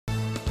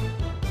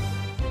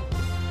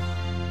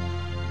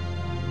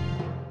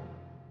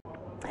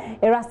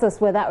Erastus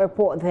with that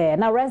report there.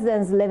 Now,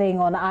 residents living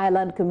on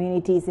island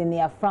communities in the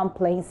Afram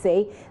Plains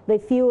say they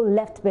feel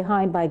left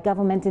behind by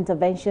government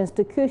interventions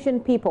to cushion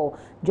people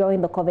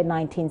during the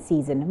COVID-19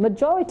 season.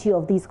 Majority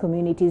of these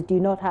communities do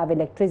not have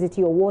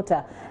electricity or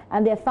water,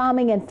 and their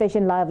farming and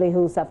fishing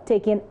livelihoods have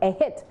taken a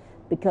hit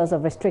because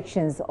of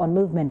restrictions on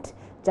movement.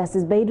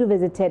 Justice Baidu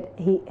visited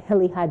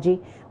Hili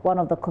Haji, one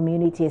of the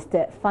communities,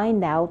 to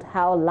find out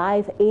how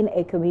life in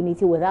a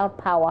community without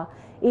power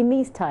in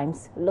these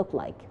times look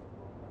like.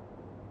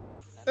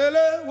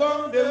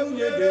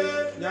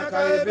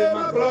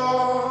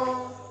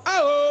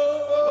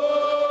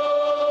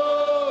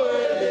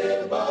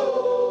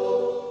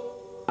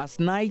 As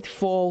night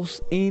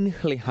falls in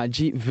Hili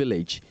Haji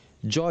village,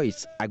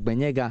 Joyce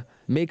Agbenyega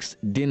makes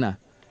dinner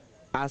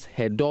as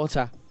her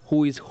daughter,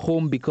 who is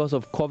home because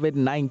of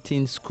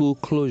COVID-19 school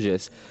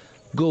closures,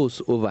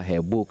 goes over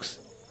her books.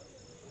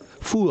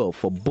 Fuel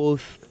for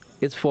both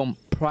is from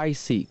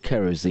pricey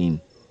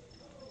kerosene.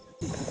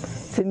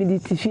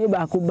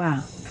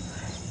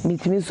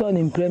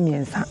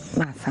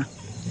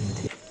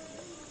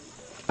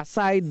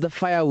 Aside the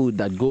firewood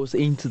that goes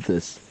into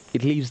this,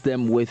 it leaves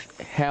them with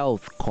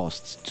health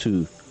costs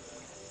too.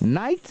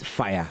 Night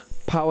fire,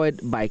 powered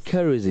by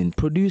kerosene,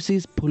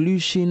 produces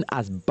pollution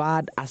as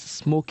bad as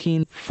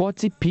smoking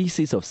 40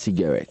 pieces of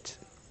cigarette.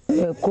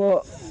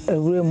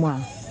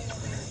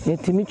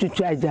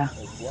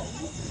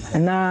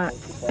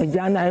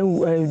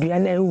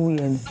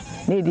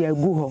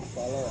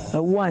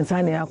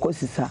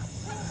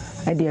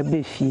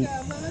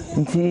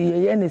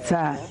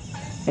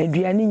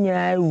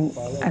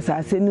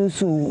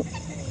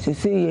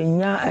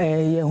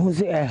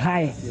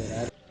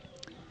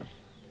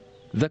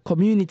 The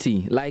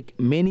community, like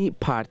many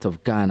parts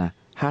of Ghana,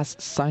 has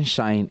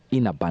sunshine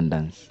in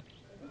abundance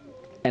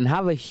and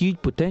have a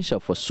huge potential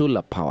for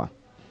solar power.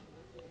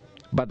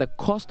 But the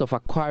cost of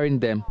acquiring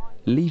them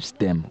leaves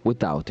them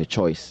without a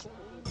choice.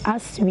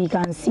 As we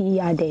can see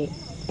at the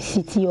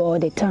city or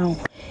the town,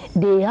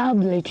 they have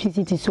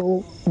electricity,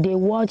 so they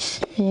watch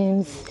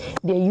films,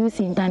 they use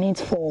internet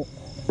for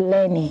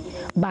learning.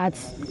 But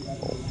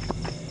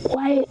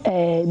why?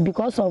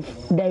 Because of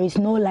there is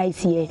no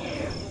lights here,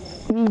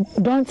 we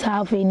don't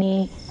have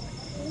any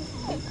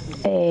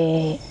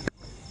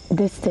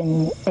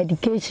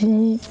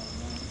education.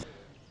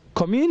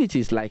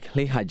 Communities like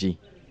Hili Haji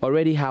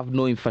already have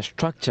no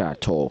infrastructure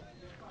at all.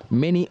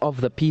 Many of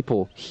the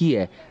people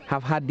here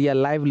have had their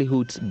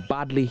livelihoods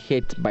badly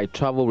hit by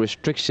travel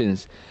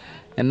restrictions,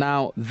 and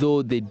now,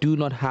 though they do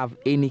not have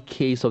any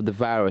case of the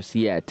virus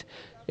yet,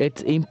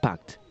 its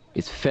impact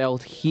is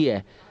felt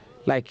here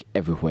like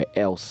everywhere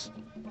else.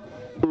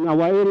 In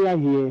our area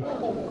here,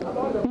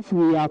 if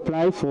we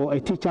apply for a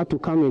teacher to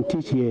come and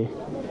teach here,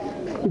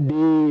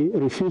 they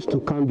refuse to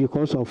come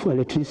because of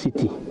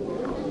electricity.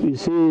 You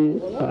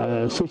see,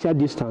 social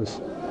distance.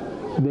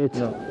 But,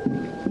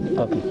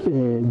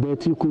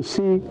 but you could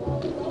see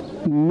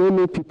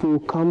many people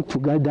come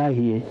together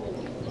here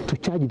to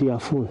charge their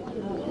phone.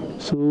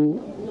 So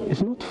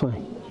it's not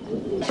fine.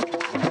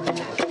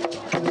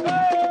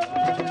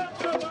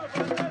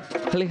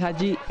 Hili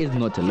Haji is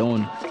not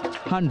alone.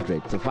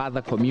 Hundreds of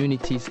other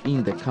communities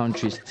in the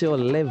country still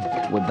live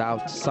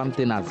without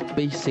something as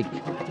basic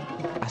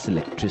as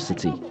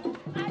electricity.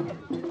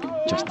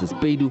 Justice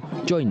Baidu,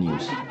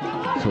 JoyNews,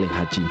 Hili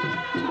Haji,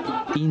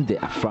 in the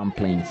Afram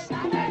Plains.